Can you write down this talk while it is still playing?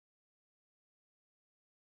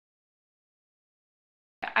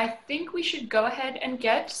I think we should go ahead and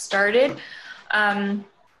get started.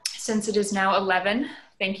 Since it is now 11,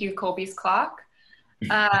 thank you, Colby's clock.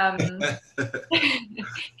 Thanks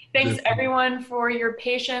everyone for your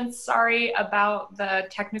patience. Sorry about the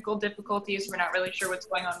technical difficulties. We're not really sure what's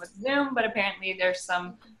going on with Zoom, but apparently there's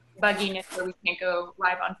some bugginess where we can't go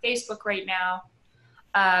live on Facebook right now.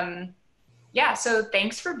 Yeah, so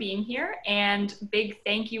thanks for being here, and big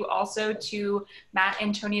thank you also to Matt,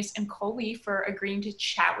 Antonius, and Colby for agreeing to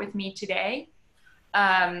chat with me today.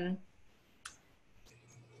 Oh,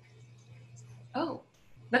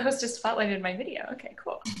 the host just spotlighted my video. Okay,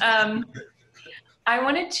 cool. I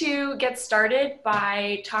wanted to get started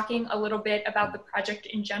by talking a little bit about the project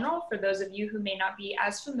in general for those of you who may not be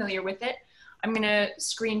as familiar with it. I'm gonna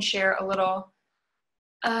screen share a little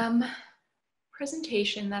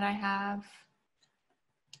presentation that I have.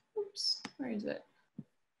 Oops, where is it?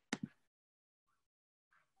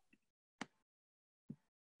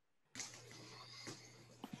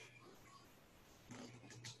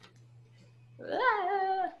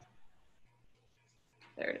 Ah,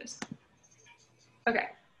 there it is. Okay.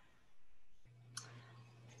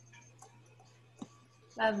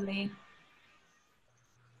 Lovely.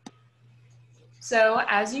 So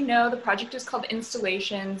as you know, the project is called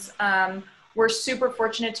Installations. We're super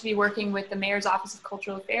fortunate to be working with the Mayor's Office of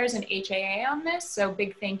Cultural Affairs and HAA on this, so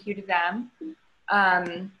big thank you to them.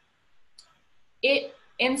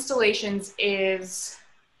 Installations is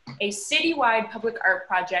a citywide public art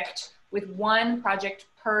project with one project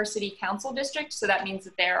per city council district. So that means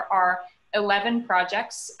that there are 11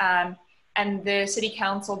 projects, and the city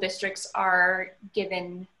council districts are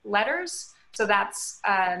given letters. So that's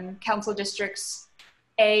council districts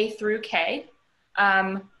A through K.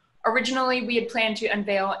 Originally, we had planned to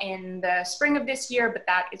unveil in the spring of this year, but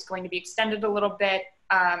that is going to be extended a little bit.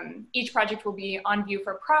 Each project will be on view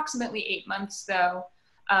for approximately 8 months, though,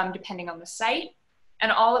 depending on the site.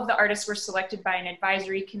 And all of the artists were selected by an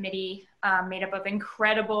advisory committee made up of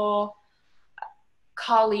incredible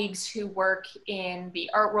colleagues who work in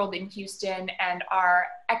the art world in Houston and are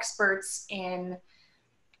experts in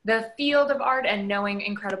the field of art and knowing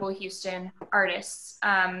incredible Houston artists.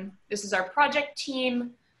 This is our project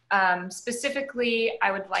team. Specifically,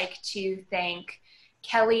 I would like to thank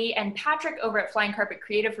Kelly and Patrick over at Flying Carpet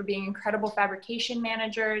Creative for being incredible fabrication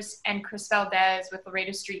managers, and Chris Valdez with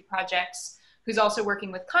Laredo Street Projects, who's also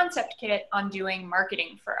working with Concept Kit on doing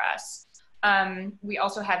marketing for us. We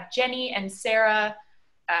also have Jenny and Sarah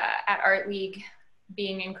at Art League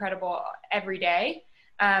being incredible every day.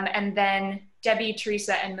 And then Debbie,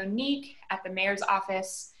 Teresa, and Monique at the Mayor's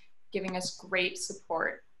Office giving us great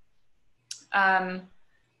support.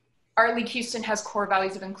 Art League Houston has core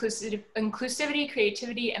values of inclusivity,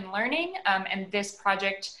 creativity, and learning, and this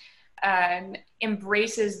project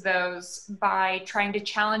embraces those by trying to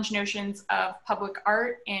challenge notions of public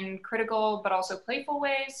art in critical but also playful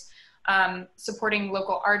ways, supporting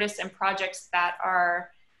local artists and projects that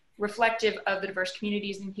are reflective of the diverse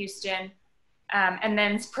communities in Houston, and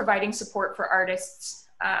then providing support for artists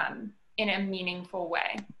in a meaningful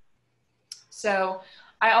way. So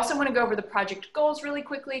I also want to go over the project goals really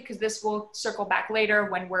quickly, because this will circle back later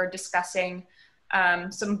when we're discussing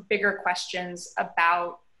some bigger questions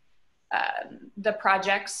about the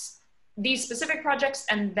projects, these specific projects,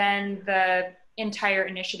 and then the entire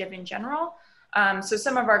initiative in general. So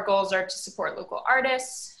some of our goals are to support local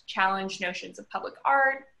artists, challenge notions of public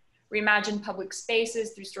art, reimagine public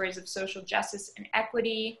spaces through stories of social justice and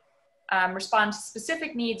equity, respond to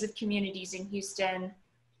specific needs of communities in Houston,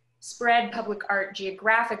 spread public art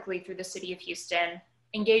geographically through the city of Houston,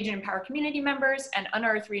 engage and empower community members, and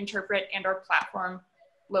unearth, reinterpret, and/or platform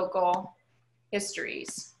local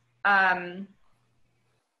histories.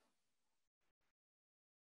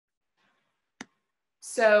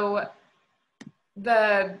 So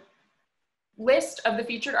the list of the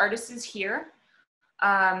featured artists is here.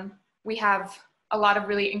 We have a lot of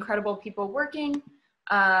really incredible people working,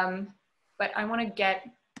 but I want to get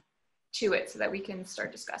to it so that we can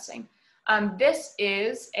start discussing. This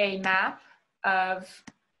is a map of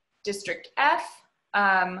District F,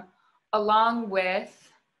 along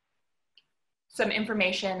with some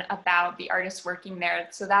information about the artists working there.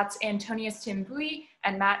 So that's Antonius-Tin Bui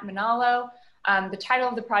and Matt Manalo. The title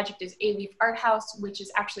of the project is Alief Art House, which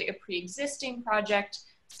is actually a pre-existing project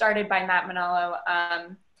started by Matt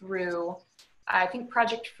Manalo through, I think,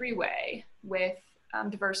 Project Freeway with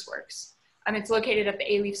Diverse Works. It's located at the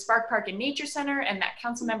Alief Spark Park and Nature Center, and that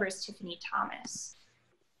council member is Tiffany Thomas.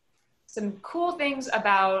 Some cool things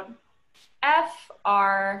about F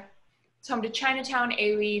are it's home to Chinatown,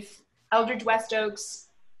 Alief, Eldridge West Oaks,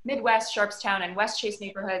 Midwest, Sharpstown, and West Chase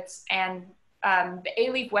neighborhoods, and the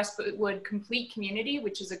Alief Westwood Complete Community,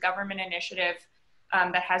 which is a government initiative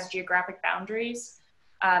that has geographic boundaries.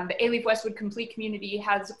 The Alief Westwood Complete Community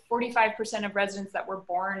has 45% of residents that were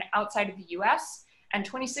born outside of the US, and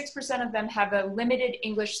 26% of them have a limited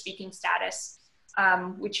English speaking status,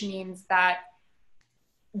 which means that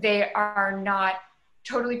they are not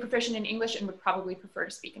totally proficient in English and would probably prefer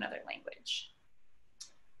to speak another language.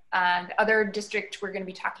 The other district we're going to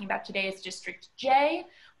be talking about today is District J,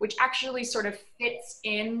 which actually sort of fits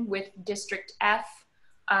in with District F.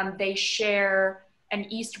 They share an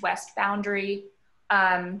east-west boundary.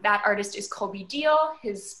 That artist is Colby Deal.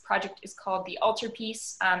 His project is called The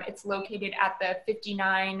Altarpiece. It's located at the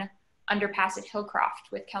 59 underpass at Hillcroft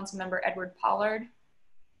with Councilmember Edward Pollard.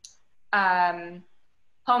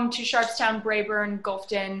 Home to Sharpstown, Braeburn,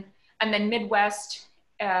 Gulfton, and then Midwest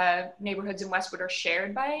neighborhoods in Westwood are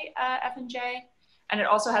shared by F and J. And it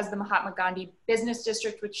also has the Mahatma Gandhi Business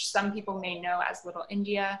District, which some people may know as Little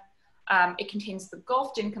India. It contains the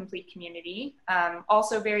Gulfton Complete Community,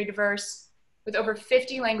 also very diverse, with over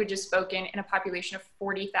 50 languages spoken in a population of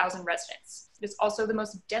 40,000 residents. It is also the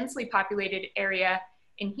most densely populated area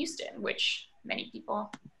in Houston, which many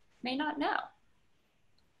people may not know.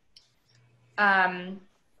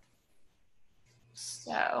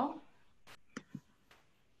 So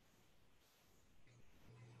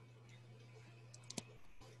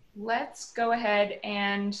let's go ahead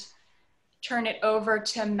and turn it over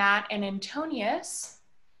to Matt and Antonius.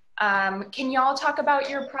 Can y'all talk about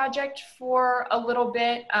your project for a little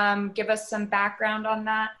bit? Give us some background on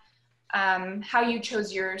that. How you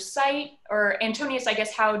chose your site, or Antonius, I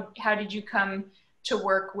guess, how did you come to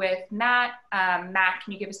work with Matt? Matt,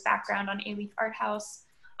 can you give us background on Alief Art House?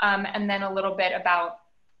 And then a little bit about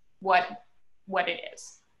what it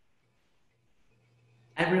is.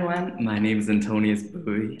 Hi everyone, my name is Antonius-Tin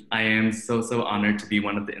Bui. I am so honored to be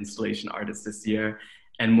one of the installation artists this year,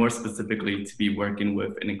 and more specifically to be working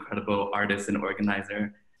with an incredible artist and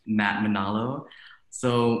organizer, Matt Manalo.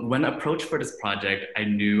 So when approached for this project, I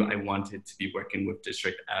knew I wanted to be working with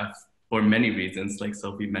District F for many reasons. Like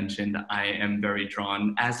Sophie mentioned, I am very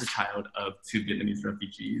drawn as a child of 2 Vietnamese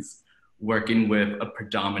refugees, working with a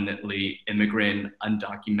predominantly immigrant,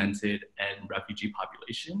 undocumented, and refugee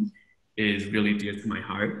population is really dear to my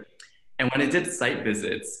heart. And when I did site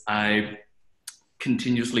visits, I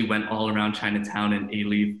continuously went all around Chinatown and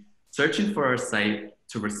Alief, searching for a site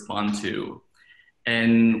to respond to.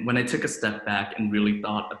 And when I took a step back and really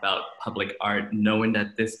thought about public art, knowing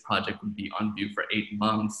that this project would be on view for 8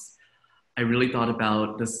 months, I really thought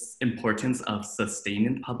about the importance of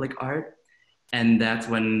sustaining public art. And that's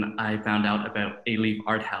when I found out about Alief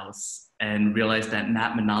Art House and realized that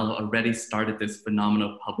Matt Manalo already started this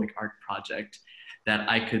phenomenal public art project that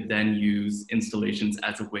I could then use installations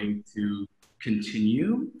as a way to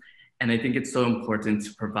continue. And I think it's so important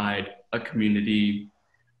to provide a community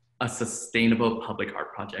a sustainable public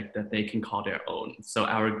art project that they can call their own. So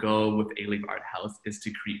our goal with Alief Art House is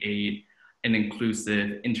to create an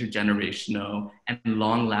inclusive, intergenerational, and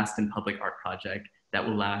long-lasting public art project that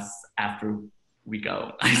will last after we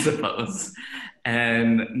go, I suppose.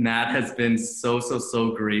 And Matt has been so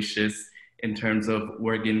gracious in terms of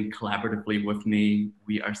working collaboratively with me.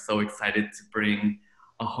 We are so excited to bring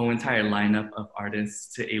a whole entire lineup of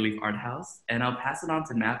artists to Alief Art House. And I'll pass it on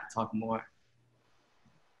to Matt to talk more.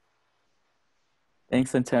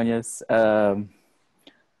 Thanks, Antonius. Hi,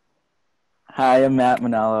 I'm Matt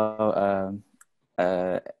Manalo.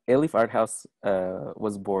 Alief Art House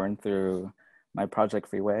was born through my project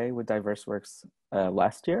Freeway with Diverse Works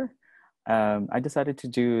last year. I decided to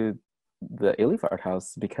do the Alief Art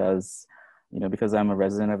House because I'm a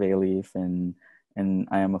resident of Alief and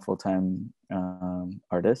I am a full-time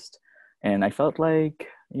artist. And I felt like,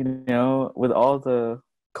 with all the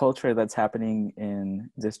culture that's happening in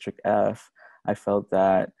District F, I felt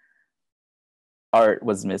that art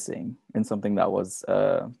was missing and something that was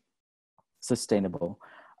sustainable.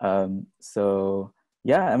 So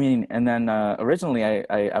yeah, I mean, and then originally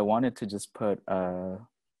I wanted to just put a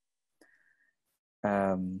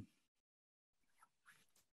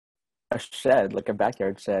shed, like a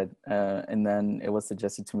backyard shed, and then it was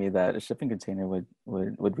suggested to me that a shipping container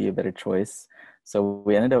would be a better choice. So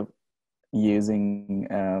we ended up using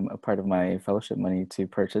a part of my fellowship money to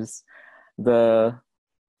purchase the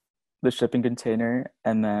shipping container,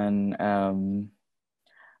 and then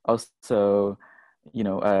also,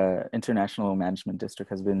 International Management District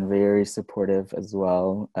has been very supportive as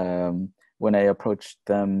well. When I approached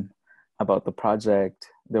them about the project,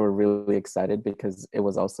 they were really excited because it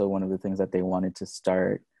was also one of the things that they wanted to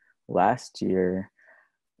start last year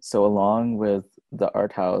So along with the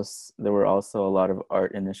art house, there were also a lot of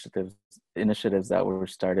art initiatives that were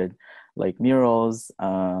started, like murals,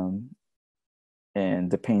 and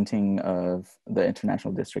the painting of the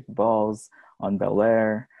International District balls on Bel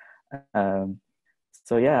Air. Um,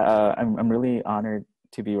 so yeah, I'm really honored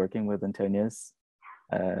to be working with Antonius,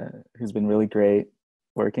 who's been really great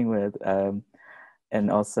working with, and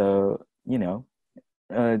also, you know,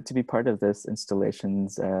 to be part of this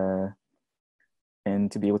installations,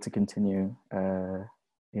 and to be able to continue,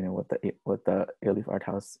 you know, what the Alief Art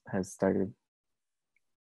House has started.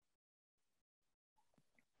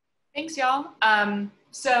 Thanks, y'all.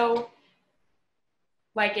 So,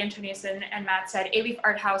 like Antonius and Matt said, Alief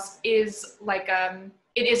Art House is like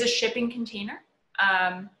it is a shipping container,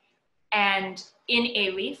 and in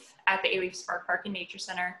Alief at the Alief Spark Park and Nature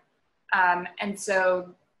Center. And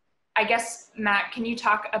so, I guess Matt, can you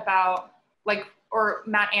talk about or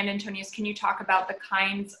Matt and Antonius, can you talk about the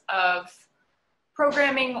kinds of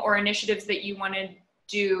programming or initiatives that you want to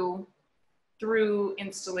do through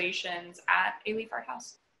installations at Alief Art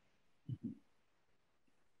House?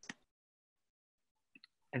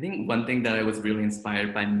 I think one thing that I was really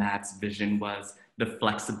inspired by Matt's vision was the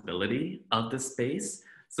flexibility of the space.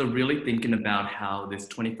 So really thinking about how this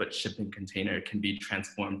 20-foot shipping container can be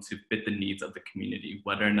transformed to fit the needs of the community,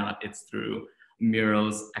 whether or not it's through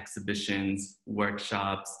murals, exhibitions,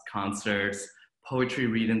 workshops, concerts, poetry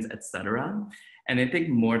readings, etc. And I think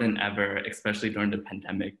more than ever, especially during the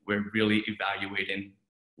pandemic, we're really evaluating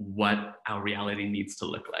what our reality needs to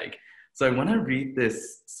look like. So I want to read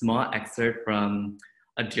this small excerpt from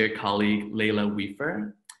a dear colleague, Layla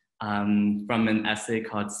Weaver, from an essay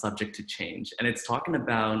called Subject to Change. And it's talking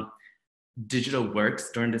about digital works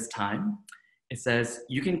during this time. It says,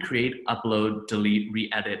 you can create, upload, delete,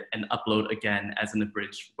 re-edit, and upload again as an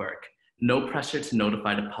abridged work. No pressure to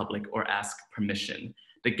notify the public or ask permission.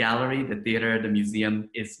 The gallery, the theater, the museum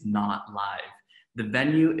is not live. The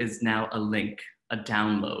venue is now a link, a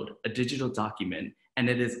download, a digital document, and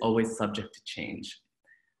it is always subject to change.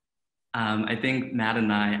 I think Matt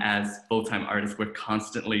and I, as full-time artists, we're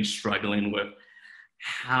constantly struggling with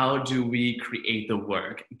how do we create the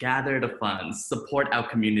work, gather the funds, support our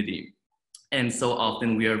community. And so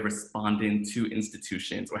often we are responding to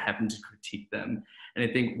institutions or having to critique them. And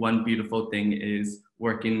I think one beautiful thing is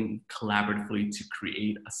working collaboratively to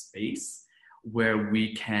create a space where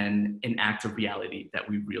we can enact a reality that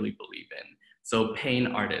we really believe in. So paying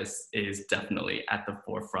artists is definitely at the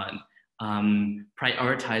forefront.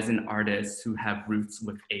 Prioritizing artists who have roots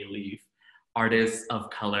with Alief, artists of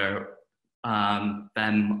color,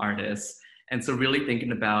 femme artists. And so really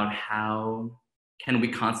thinking about how can we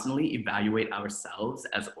constantly evaluate ourselves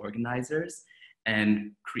as organizers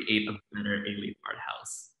and create a better Alief Art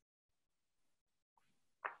House.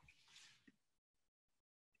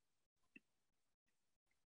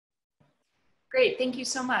 Great, thank you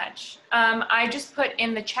so much. I just put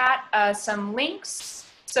in the chat some links.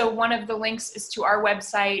 So one of the links is to our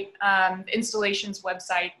website, the installations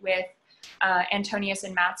website with Antonius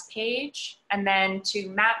and Matt's page, and then to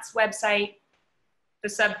Matt's website, the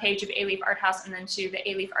subpage of Alief Art House, and then to the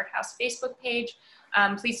Alief Art House Facebook page.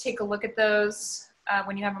 Please take a look at those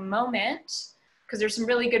when you have a moment, because there's some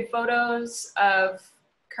really good photos of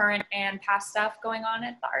current and past stuff going on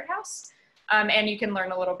at the art house, and you can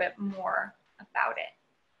learn a little bit more about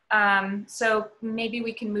it. So maybe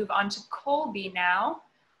we can move on to Colby now.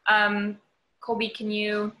 Colby, can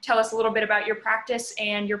you tell us a little bit about your practice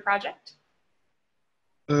and your project?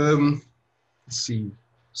 Let's see.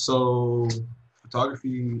 So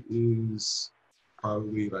photography is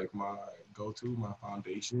probably like my go-to, my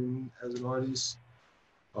foundation as an artist.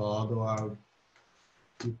 Although I've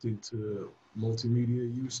looked into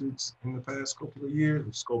multimedia usage in the past couple of years,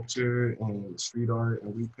 with sculpture and street art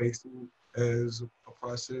and wheat pasting as a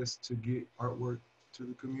process to get artwork to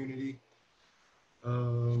the community.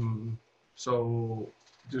 So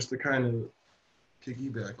just to kind of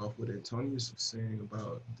piggyback off what Antonius was saying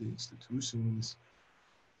about the institutions,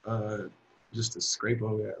 just to scrape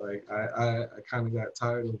on that, like I kind of got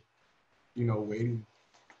tired of, you know, waiting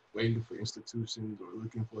for institutions or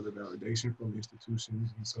looking for the validation from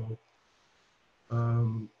institutions. And so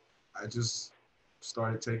I just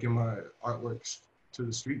started taking my artwork to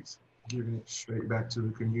the streets, giving it straight back to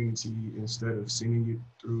the community instead of sending it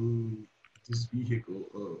through this vehicle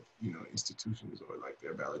of, you know, institutions or like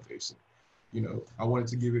their validation. You know, I wanted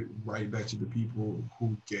to give it right back to the people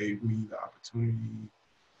who gave me the opportunity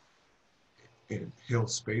and held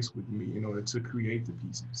space with me in order to create the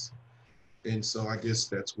pieces. And so I guess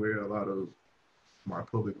that's where a lot of my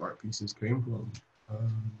public art pieces came from.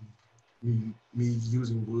 me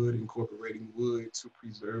using wood, incorporating wood to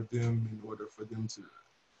preserve them in order for them to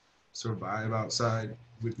survive outside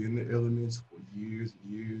within the elements for years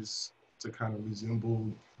and years to kind of resemble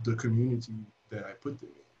the community that I put them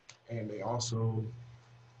in. And they also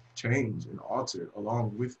changed and altered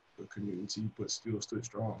along with the community, but still stood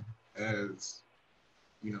strong as,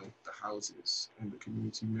 you know, the houses and the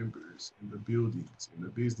community members and the buildings and the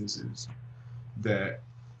businesses that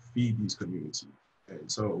feed these communities. And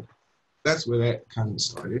so that's where that kind of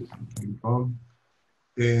started came from.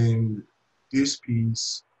 And this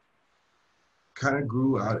piece kind of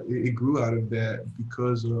grew out, it grew out of that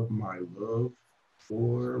because of my love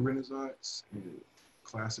for Renaissance and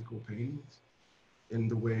classical paintings and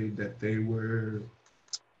the way that they were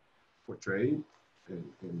portrayed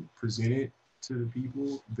and presented to the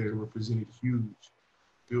people. They were presented huge,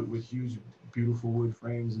 built with huge, beautiful wood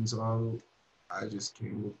frames. And so I just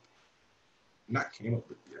came up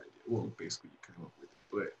with the idea. Well, basically came up with it,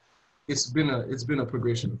 but it's been a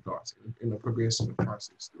progression of thoughts and a progression of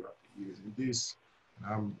process throughout the years. And this,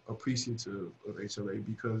 I'm appreciative of HLA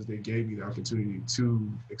because they gave me the opportunity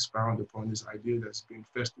to expound upon this idea that's been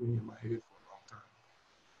festering in my head for a long time.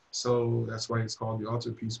 So that's why it's called the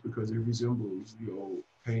altarpiece, because it resembles the old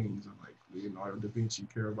paintings of like Leonardo da Vinci,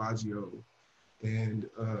 Caravaggio, and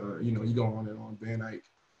you know, you go on and on, Van Eyck.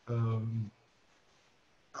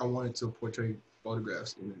 I wanted to portray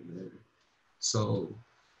photographs in it. So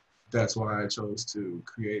that's why I chose to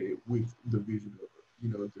create it with the vision of, you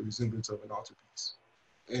know, the resemblance of an altarpiece,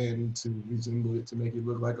 and to resemble it to make it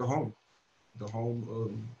look like a home, the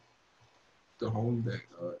home that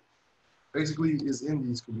basically is in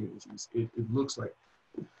these communities. It looks like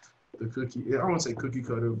the cookie, I won't say cookie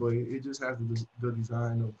cutter, but it just has the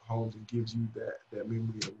design of homes and gives you that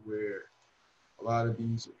memory of where a lot of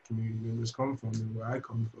these community members come from and where I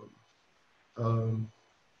come from.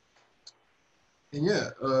 And yeah,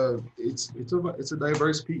 it's a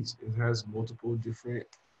diverse piece. It has multiple different,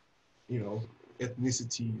 you know,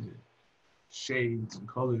 ethnicities and shades and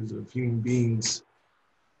colors of human beings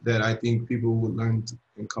that I think people would learn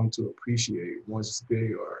and come to appreciate once they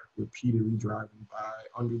are repeatedly driving by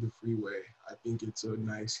under the freeway. I think it's a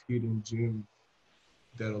nice hidden gem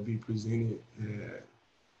that'll be presented.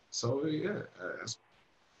 So yeah, that's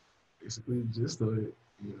basically the gist of it,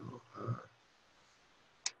 you know.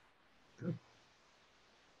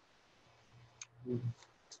 Yeah.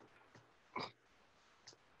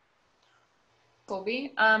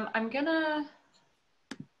 Colby, I'm gonna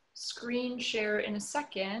screen share in a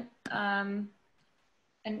second an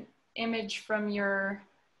image from your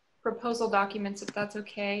proposal documents, if that's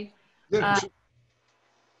okay, Yeah. so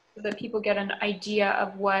that people get an idea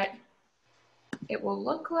of what it will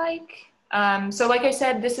look like. So like I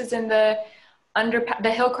said, this is in the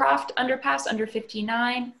Hillcroft underpass under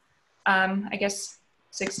 59, I guess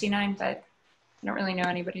 69, but I don't really know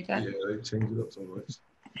anybody that. Yeah, they changed it up so much.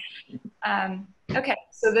 Okay,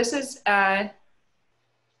 so this is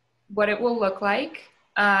what it will look like,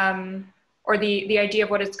 or the idea of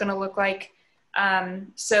what it's going to look like.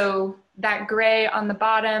 So that gray on the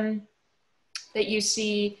bottom that you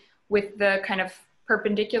see with the kind of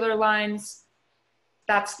perpendicular lines,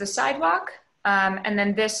 that's the sidewalk. And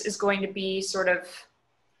then this is going to be sort of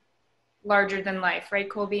larger than life, right,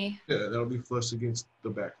 Colby? Yeah, that'll be flush against the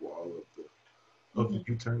back wall of the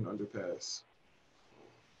U-turn underpass.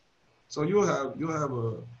 So you'll have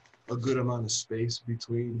a good amount of space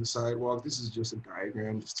between the sidewalk. This is just a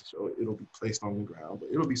diagram just to show it'll be placed on the ground, but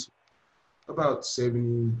it'll be about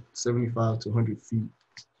 70, 75 to 100 feet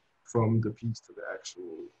from the piece to the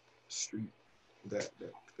actual street that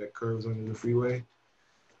curves under the freeway.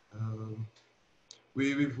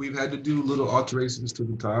 We've had to do little alterations to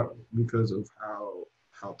the top because of how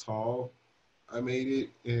tall I made it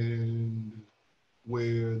and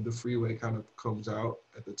where the freeway kind of comes out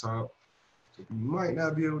at the top. So we might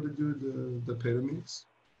not be able to do the pyramids,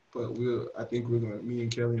 but I think me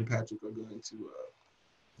and Kelly and Patrick are going to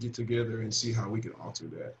get together and see how we can alter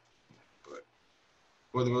that. But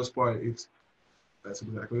for the most part, that's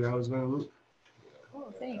exactly how it's going to look. Yeah.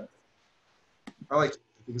 Oh, thanks. I like it.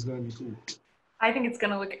 I think it's going to be cool. I think it's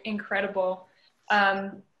going to look incredible.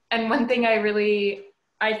 And one thing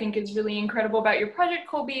I think is really incredible about your project,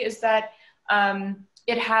 Colby, is that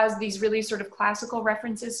it has these really sort of classical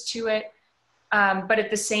references to it, but at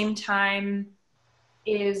the same time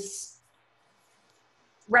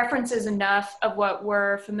references enough of what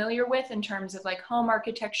we're familiar with in terms of like home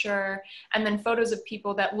architecture, and then photos of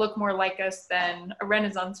people that look more like us than a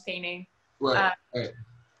Renaissance painting. Right. Right.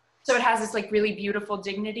 So it has this like really beautiful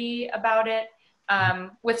dignity about it,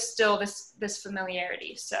 with still this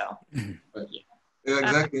familiarity. So, yeah. Yeah,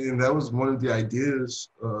 exactly. And that was one of the ideas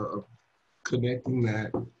of connecting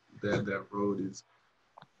that road is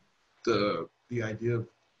the idea of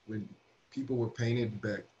when people were painted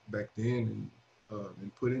back then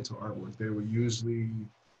and put into artwork, they were usually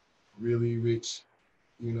really rich,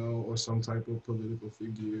 you know, or some type of political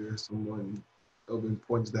figure, someone of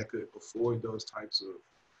importance that could afford those types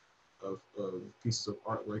of pieces of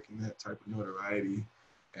artwork and that type of notoriety.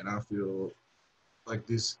 And I feel like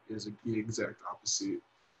this is the exact opposite,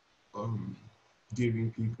 um,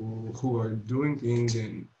 giving people who are doing things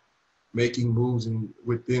and making moves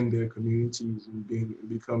within their communities and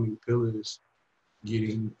becoming pillars,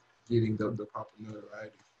 getting the proper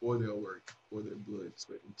notoriety for their work, for their blood,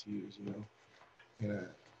 sweat, and tears, you know. And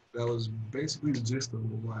that was basically the gist of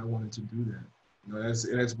why I wanted to do that. You know,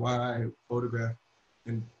 that's why I photograph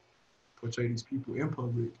and portray these people in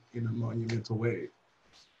public in a monumental way,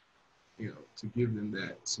 you know, to give them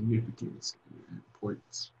that significance and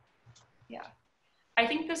importance. Yeah. I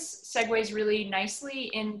think this segues really nicely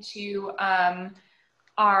into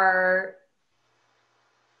our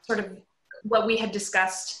sort of what we had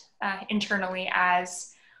discussed internally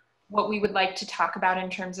as what we would like to talk about in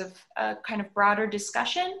terms of a kind of broader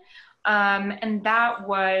discussion. And that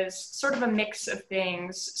was sort of a mix of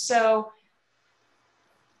things. So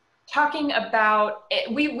talking about,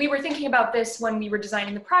 we were thinking about this when we were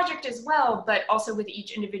designing the project as well, but also with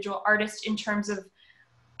each individual artist in terms of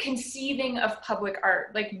conceiving of public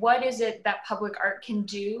art. Like, what is it that public art can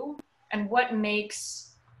do, and what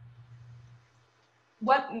makes,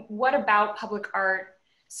 what about public art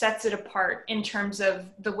sets it apart in terms of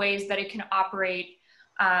the ways that it can operate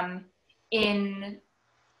in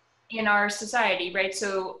our society, right?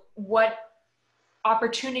 So what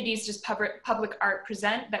opportunities does public art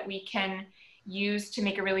present that we can use to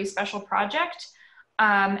make a really special project?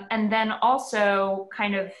 And then also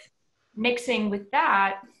kind of mixing with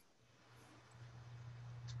that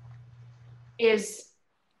is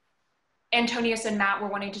Antonius and Matt were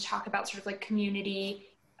wanting to talk about sort of like community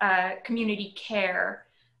care.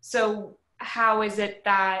 So how is it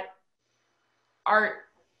that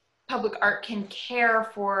public art can care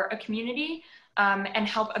for a community and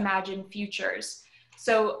help imagine futures?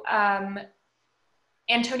 So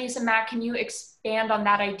Antonius and Matt, can you expand on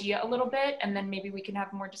that idea a little bit, and then maybe we can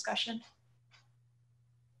have more discussion?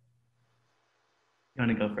 You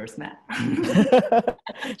want to go first, Matt?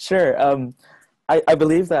 Sure. I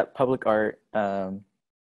believe that public art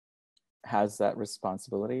has that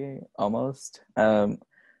responsibility almost, that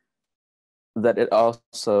it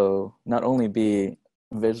also not only be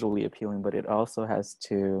visually appealing, but it also has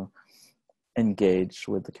to engage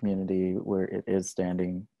with the community where it is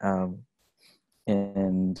standing. And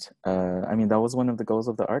I mean, that was one of the goals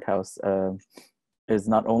of the art house, is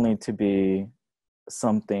not only to be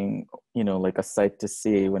something, you know, like a sight to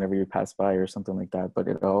see whenever you pass by or something like that, but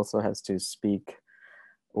it also has to speak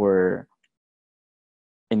or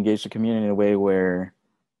engage the community in a way where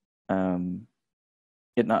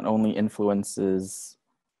it not only influences,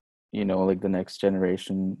 you know, like the next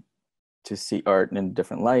generation to see art in a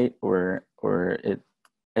different light, or it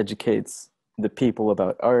educates the people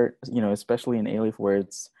about art, you know, especially in Alief where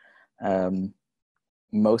it's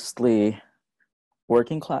mostly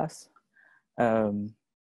working class. And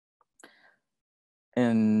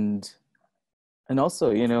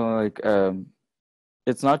also, you know, like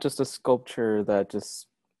it's not just a sculpture that just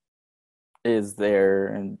is there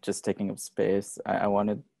and just taking up space. I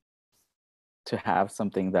wanted to have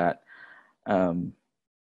something that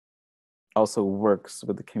also works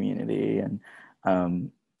with the community and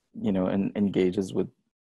you know, and engages with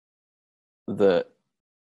the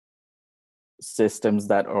systems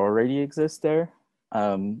that already exist there,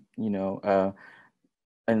 you know,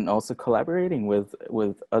 and also collaborating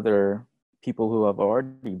with other people who have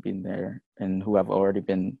already been there and who have already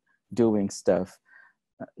been doing stuff,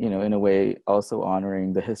 you know, in a way also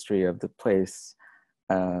honoring the history of the place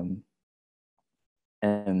and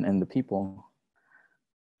the people.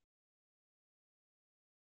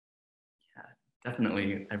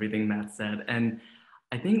 Definitely everything Matt said. And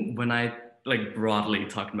I think when I like broadly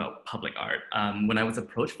talking about public art, when I was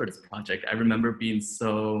approached for this project, I remember being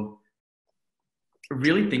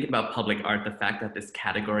really thinking about public art. The fact that this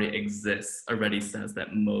category exists already says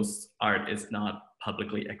that most art is not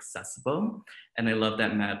publicly accessible. And I love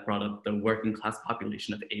that Matt brought up the working class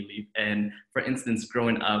population of Alief. And for instance,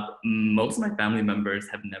 growing up, most of my family members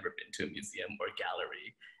have never been to a museum or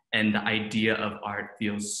gallery. And the idea of art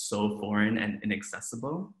feels so foreign and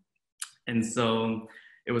inaccessible. And so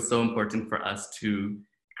it was so important for us to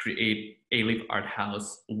create Alief Art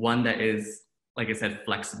House, one that is like I said,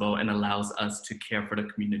 flexible and allows us to care for the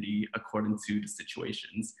community according to the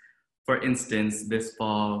situations. For instance, this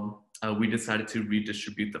fall, we decided to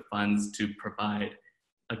redistribute the funds to provide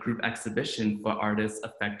a group exhibition for artists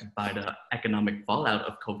affected by the economic fallout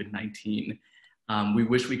of COVID-19. We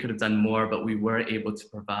wish we could have done more, but we were able to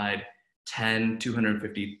provide 10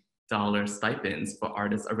 $250 stipends for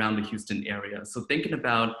artists around the Houston area. So thinking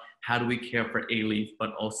about how do we care for Alief,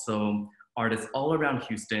 but also artists all around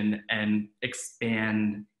Houston and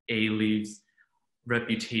expand Alief's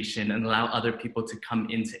reputation and allow other people to come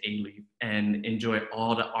into Alief and enjoy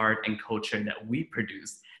all the art and culture that we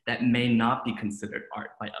produce that may not be considered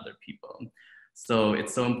art by other people. So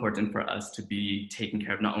it's so important for us to be taking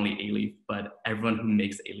care of not only Alief, but everyone who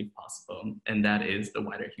makes Alief possible, and that is the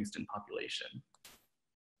wider Houston population.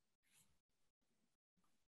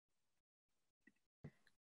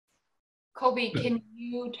 Colby, can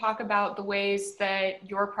you talk about the ways that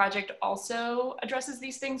your project also addresses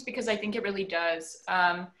these things? Because I think it really does.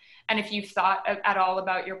 And if you've thought at all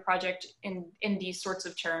about your project in these sorts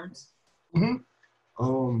of terms.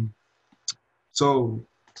 Mm-hmm. So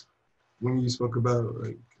when you spoke about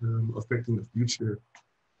like affecting the future,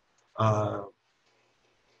 I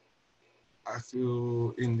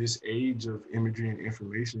feel in this age of imagery and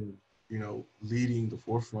information, you know, leading the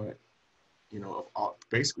forefront, you know, of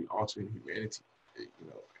basically altering humanity, you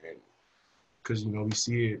know, and because, you know, we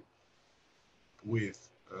see it with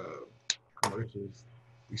commercials,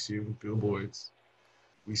 we see it with billboards,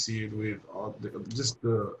 we see it with all just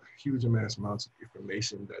the huge amounts of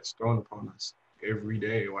information that's thrown upon us every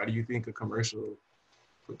day. Why do you think a commercial,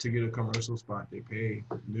 to get a commercial spot, they pay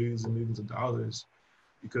millions and millions of dollars?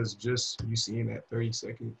 Because just you seeing that 30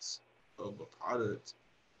 seconds of a product,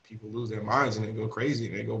 people lose their minds and they go crazy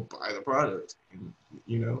and they go buy the product, and,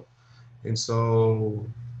 you know? And so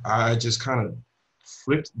I just kind of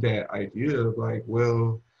flipped that idea of like,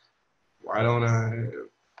 well, why don't I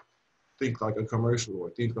think like a commercial or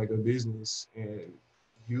think like a business and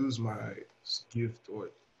use my gift or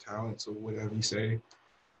talents or whatever you say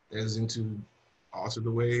as into alter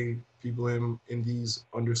the way people in these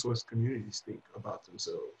undersourced communities think about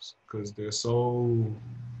themselves, because they're so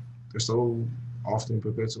often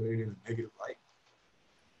perpetuated in a negative light,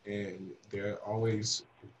 and they're always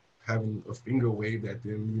having a finger waved at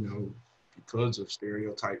them, you know, because of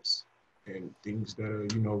stereotypes and things that are,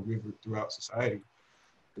 you know, rivered throughout society.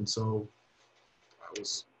 And so I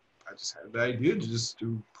just had the idea just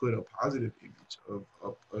to put a positive image of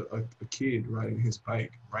a kid riding his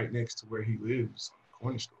bike right next to where he lives on the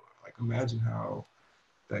corner store. Like, imagine how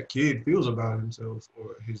that kid feels about himself,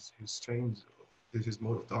 or his change, his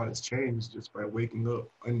mode of thought has changed just by waking up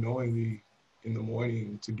unknowingly in the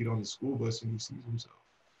morning to get on the school bus, and he sees himself,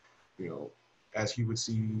 you know, as he would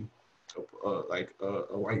see like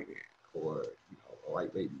a white man or, you know, a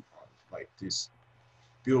white lady on like this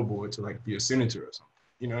billboard to like be a senator or something.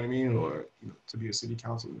 You know what I mean? Or, you know, to be a city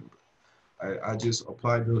council member. I just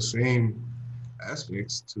applied those same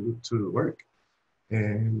aspects to the work.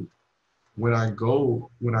 And when I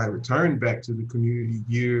return back to the community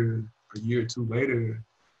a year or two later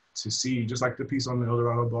to see, just like the piece on the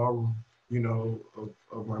Eldorado Ballroom, you know,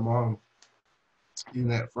 of my mom in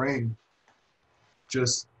that frame,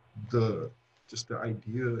 just the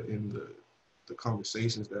idea and the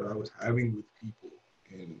conversations that I was having with people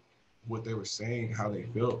and what they were saying, how they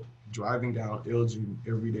felt, driving down Elgin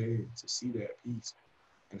every day to see that piece,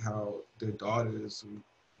 and how their daughters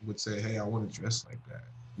would say, hey, I want to dress like that,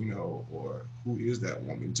 you know, or who is that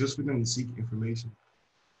woman? Just for them to seek information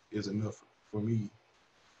is enough for me.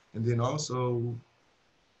 And then also,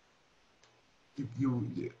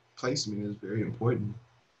 placement is very important.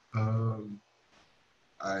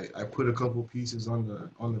 I put a couple pieces on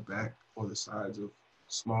the back or the sides of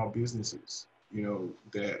small businesses, you know,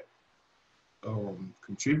 that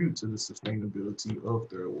contribute to the sustainability of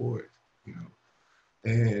their award, you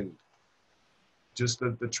know, and just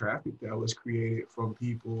the traffic that was created from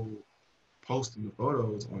people posting the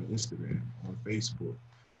photos on Instagram, on Facebook,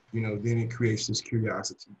 you know, then it creates this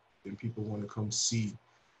curiosity, and people want to come see.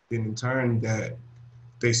 Then in turn, that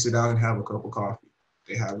they sit down and have a cup of coffee,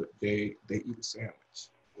 they eat a sandwich,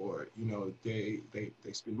 or, you know, they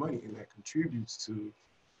spend money, and that contributes to,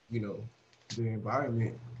 you know, the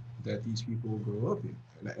environment that these people grow up in.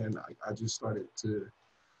 And I just started to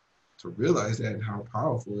realize that and how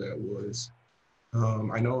powerful that was.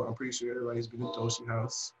 I'm pretty sure everybody's been in Doshi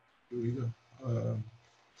House. Here we go.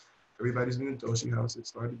 Everybody's been in Doshi House. It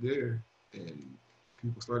started there, and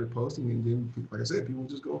people started posting, and then, like I said, people would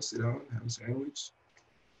just go sit down, have a sandwich,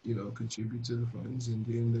 you know, contribute to the funds, and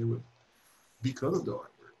then they would, because of the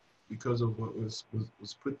artwork, because of what was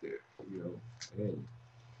put there, you know, and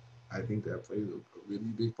I think that plays a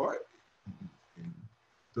really big part in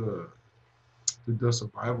the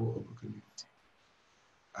survival of a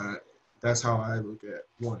community. That's how I look at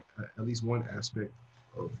at least one aspect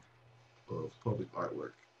of public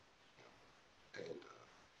artwork. And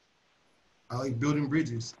I like building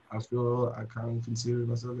bridges. I feel I kind of consider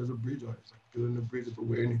myself as a bridge artist, like building a bridge of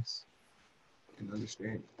awareness and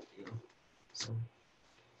understanding, you know. So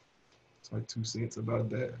it's like 2 cents about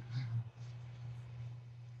that.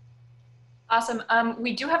 Awesome.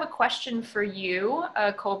 We do have a question for you,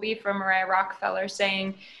 Colby from Mariah Rockefeller,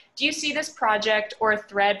 saying, do you see this project or a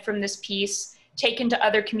thread from this piece taken to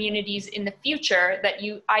other communities in the future that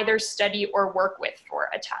you either study or work with for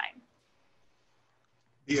a time?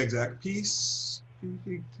 The exact piece, you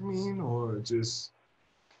mean, or just,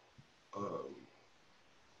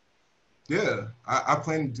 yeah, I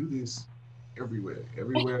plan to do this everywhere.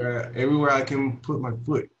 Everywhere I can put my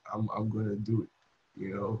foot, I'm gonna do it,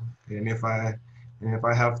 you know. And if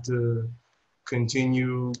I have to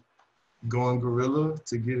continue going guerrilla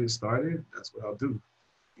to get it started, that's what I'll do,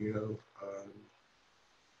 you know.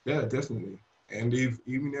 Yeah, definitely. And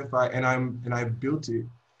even if I built it,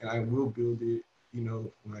 and I will build it, you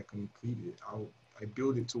know, when I complete it, I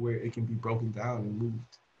build it to where it can be broken down and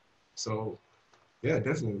moved. So yeah,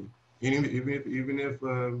 definitely. Even if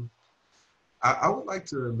I would like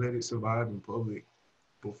to let it survive in public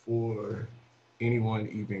before anyone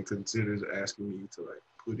even considers asking me to like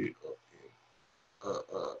put it up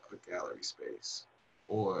in a gallery space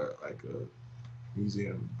or like a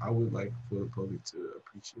museum. I would like for the public to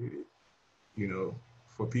appreciate it, you know,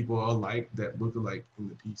 for people alike that look alike in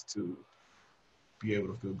the piece to be able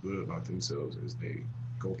to feel good about themselves as they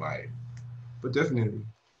go by it. But definitely,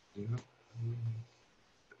 you know,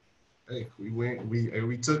 hey,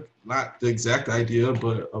 we took not the exact idea,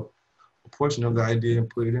 but a portion of the idea and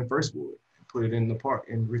put it in First Ward, and put it in the park,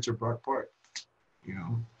 in Richard Brock Park. You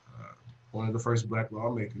know, one of the first Black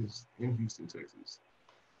lawmakers in Houston, Texas.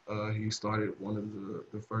 He started one of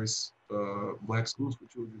the first Black schools for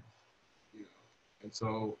children. You know, and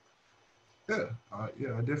so yeah, I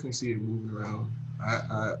definitely see it moving around.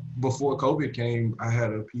 Before COVID came, I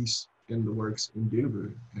had a piece in the works in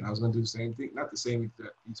Denver, and I was gonna do the same thing, not the same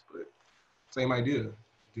exact piece, but same idea,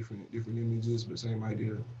 different images, but same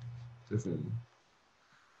idea, different.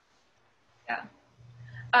 Yeah.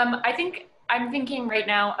 I think I'm thinking right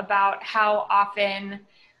now about how often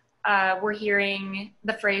we're hearing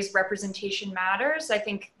the phrase representation matters. I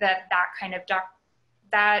think that kind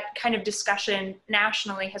of discussion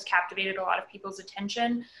nationally has captivated a lot of people's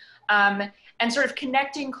attention. And sort of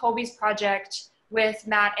connecting Colby's project with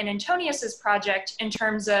Matt and Antonius's project in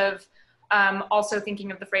terms of also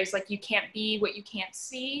thinking of the phrase like, you can't be what you can't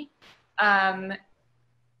see.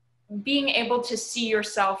 Being able to see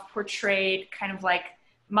yourself portrayed kind of like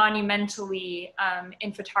monumentally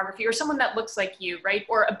in photography, or someone that looks like you, right?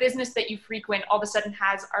 Or a business that you frequent all of a sudden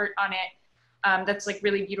has art on it that's like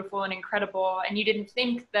really beautiful and incredible. And you didn't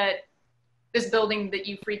think that this building that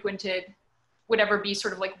you frequented would ever be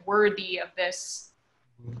sort of like worthy of this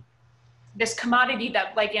commodity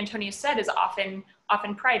that, like Antonius said, is often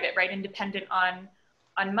private, right? And dependent on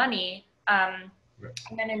money. And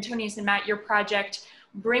then Antonius and Matt, your project,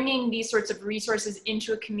 bringing these sorts of resources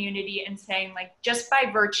into a community and saying like, just by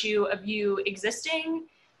virtue of you existing,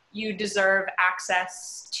 you deserve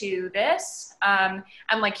access to this. And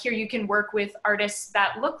like here you can work with artists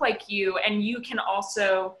that look like you, and you can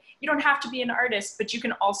also, you don't have to be an artist, but you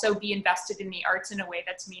can also be invested in the arts in a way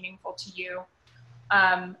that's meaningful to you.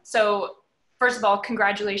 So first of all,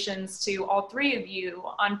 congratulations to all three of you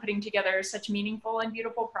on putting together such meaningful and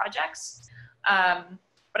beautiful projects.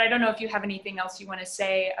 But I don't know if you have anything else you want to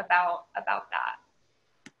say about that.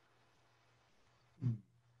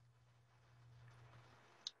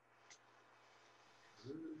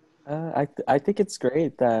 I think it's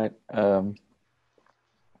great that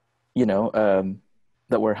you know,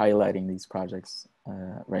 that we're highlighting these projects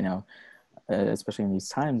right now, especially in these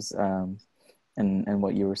times. And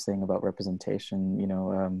what you were saying about representation, you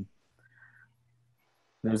know,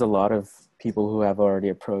 there's a lot of people who have already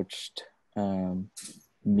approached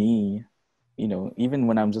me, you know, even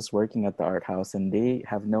when I'm just working at the art house, and they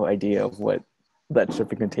have no idea of what that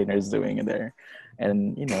shipping container is doing in there.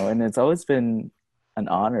 And, you know, and it's always been an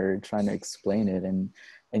honor trying to explain it,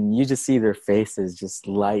 and you just see their faces just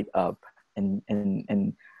light up, and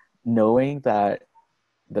knowing that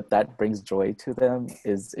brings joy to them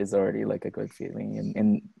is already like a good feeling,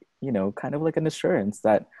 and you know, kind of like an assurance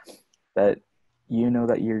that you know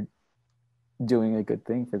that you're doing a good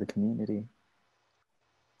thing for the community.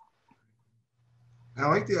 And I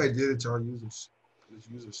like the idea that y'all use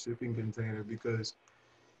a shipping container, because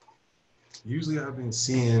usually I've been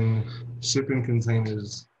seeing shipping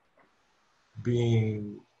containers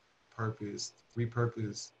being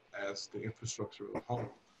repurposed as the infrastructure of home.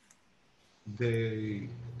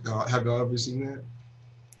 Have y'all ever seen that?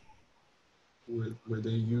 Where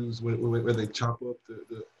they use, where they chop up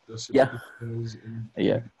the shipping Yeah. containers and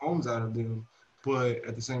Yeah. make homes out of them, but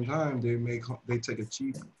at the same time they take a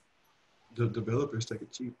cheap, the developers take a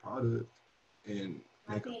cheap product and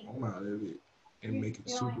make a home out of it and make it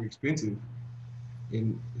super expensive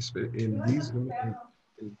in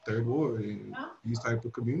third world and these type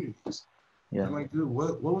of communities. Yeah. I'm like, dude,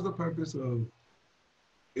 what was the purpose of?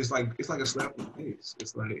 It's like a slap in the face.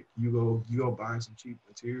 It's like you go buy some cheap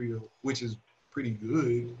material, which is pretty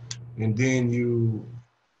good, and then you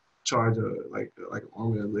charge like an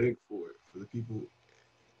arm and a leg for it for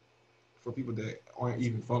people that aren't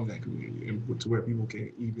even from that community, and to where people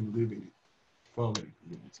can't even live in it from that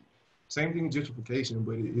community. Same thing with gentrification,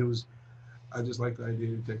 but it was, I just like the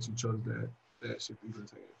idea that you chose that shipping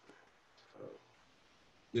container.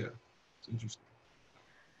 Yeah, it's interesting.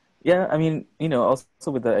 Yeah, I mean, also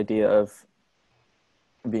with the idea of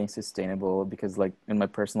being sustainable, because like in my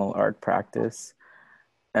personal art practice,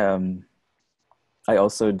 I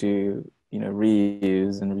also do,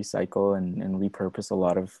 reuse and recycle and repurpose a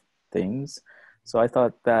lot of things. So I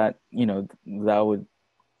thought that, that would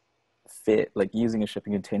fit, like using a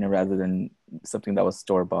shipping container rather than something that was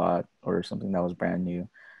store-bought or something that was brand new.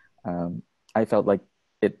 I felt like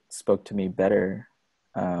it spoke to me better.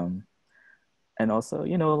 And also,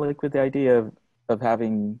 like with the idea of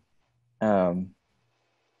having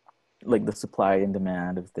like the supply and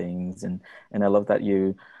demand of things. And I love that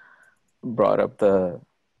you brought up the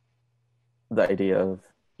idea of,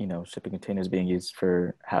 shipping containers being used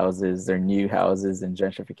for houses or new houses and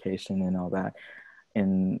gentrification and all that.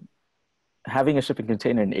 And having a shipping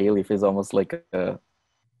container in Alief is almost like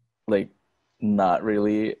like not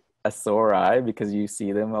really a sore eye, because you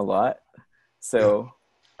see them a lot. So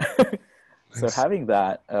so Nice. having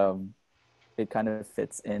that, it kind of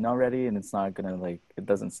fits in already, and it's not gonna, like, it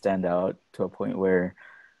doesn't stand out to a point where,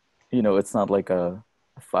 it's not like a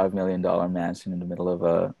 $5 million mansion in the middle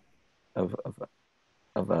of an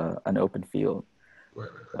open field. Right.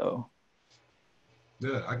 So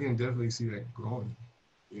Yeah, I can definitely see that growing,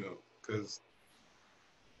 because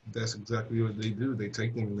that's exactly what they do. They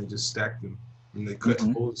take them and they just stack them, and they cut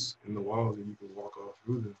holes in the walls, and you can walk all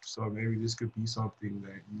through them. So maybe this could be something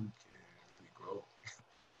that you can really grow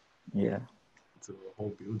yeah. into a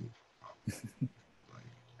whole building. Like,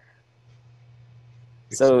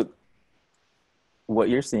 So what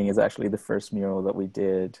you're seeing is actually the first mural that we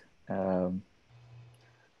did. And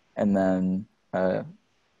then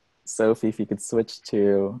Sophie, if you could switch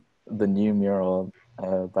to the new mural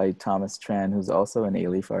by Antonius-Tin, who's also an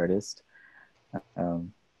Alief artist.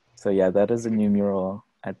 So yeah, that is a new mural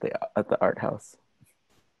at the art house.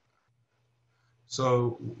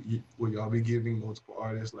 So will y'all be giving multiple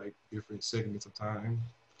artists like different segments of time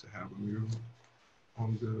to have a mural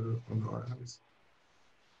on the art house?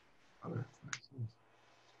 Okay, nice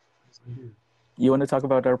idea. You want to talk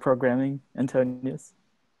about our programming, Antonius?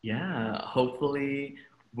 Yeah, hopefully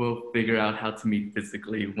we'll figure out how to meet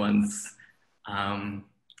physically once,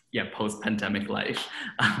 post-pandemic life.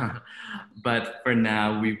 But for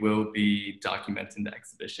now, we will be documenting the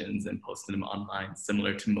exhibitions and posting them online,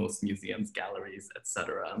 similar to most museums, galleries,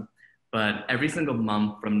 etc. But every single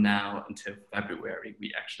month from now until February,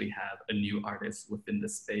 we actually have a new artist within the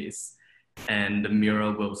space. And the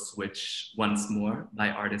mural will switch once more by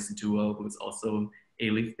artist duo, who is also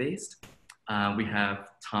Alief based. We have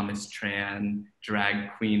Thomas-Tran,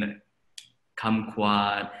 drag queen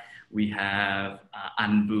Kumquat. We have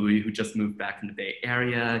An Bui, who just moved back in the Bay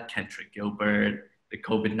Area, Kendrick Gilbert, the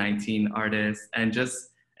COVID-19 artist, and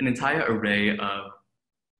just an entire array of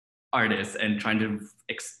artists, and trying to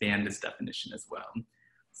expand this definition as well.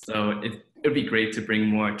 So it would be great to bring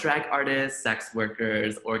more drag artists, sex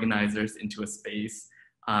workers, organizers into a space,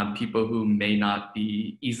 people who may not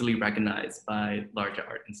be easily recognized by larger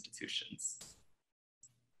art institutions.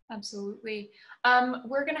 Absolutely.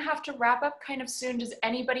 We're gonna have to wrap up kind of soon. Does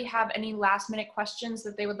anybody have any last minute questions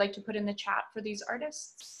that they would like to put in the chat for these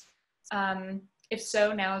artists? If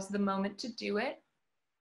so, now is the moment to do it.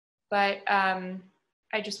 But I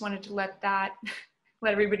just wanted to let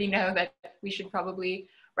everybody know that we should probably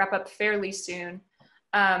wrap up fairly soon.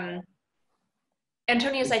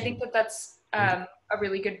 Antonius, I think that's a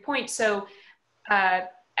really good point. So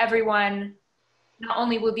everyone, not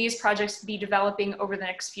only will these projects be developing over the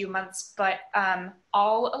next few months, but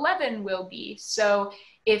all 11 will be. So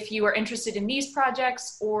if you are interested in these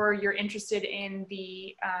projects or you're interested in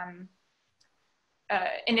the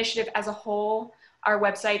initiative as a whole, our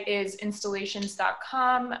website is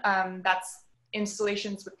installations.com. That's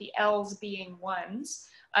installations with the L's being ones.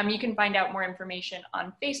 You can find out more information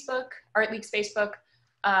on Facebook, Art League's Facebook,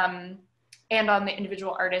 and on the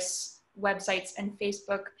individual artists' websites and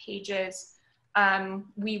Facebook pages.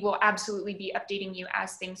 We will absolutely be updating you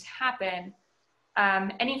as things happen.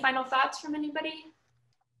 Any final thoughts from anybody?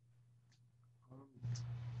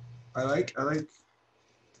 I like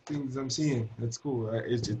things I'm seeing. It's cool. Right?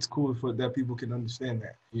 It's cool for that people can understand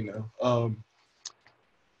that, you know.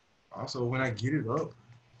 Also, when I get it up,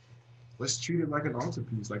 let's treat it like an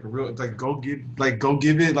altarpiece, like a real, like go give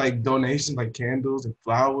it like donations, like candles and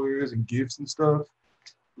flowers and gifts and stuff.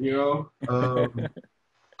 You know,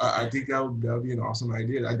 I think that would be an awesome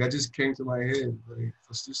idea. Like that just came to my head. Like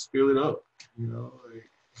let's just fill it up. You know,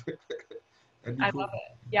 like that'd be cool. I love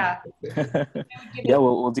it. Yeah. Yeah,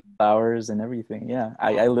 we'll do flowers and everything. Yeah,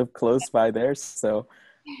 I live close by there, so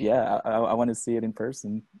yeah, I want to see it in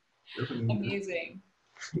person. Definitely. Amazing.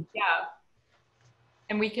 Yeah.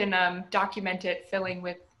 And we can document it filling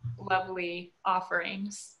with lovely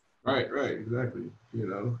offerings. Right, exactly. You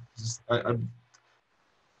know, just I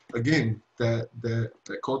again that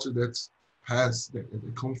culture that's past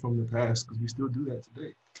that comes from the past because we still do that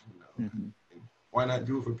today. You know, and why not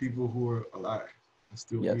do it for people who are alive and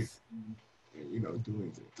still here, and, you know,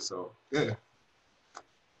 doing things. So yeah,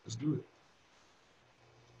 let's do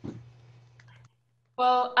it.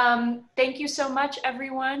 Well, thank you so much,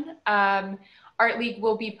 everyone. Art League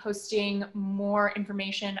will be posting more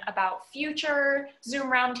information about future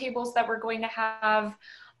Zoom roundtables that we're going to have.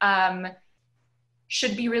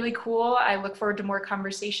 Should be really cool. I look forward to more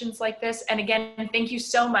conversations like this. And again, thank you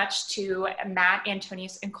so much to Matt,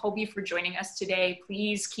 Antonius, and Colby for joining us today.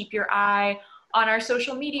 Please keep your eye on our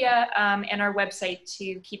social media and our website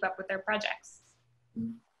to keep up with their projects.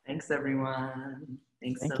 Thanks, everyone.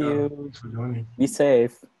 Thank you. Thanks for joining. Be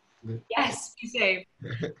safe. Yes, be safe.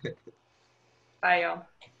 Bye, y'all.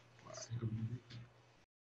 Bye.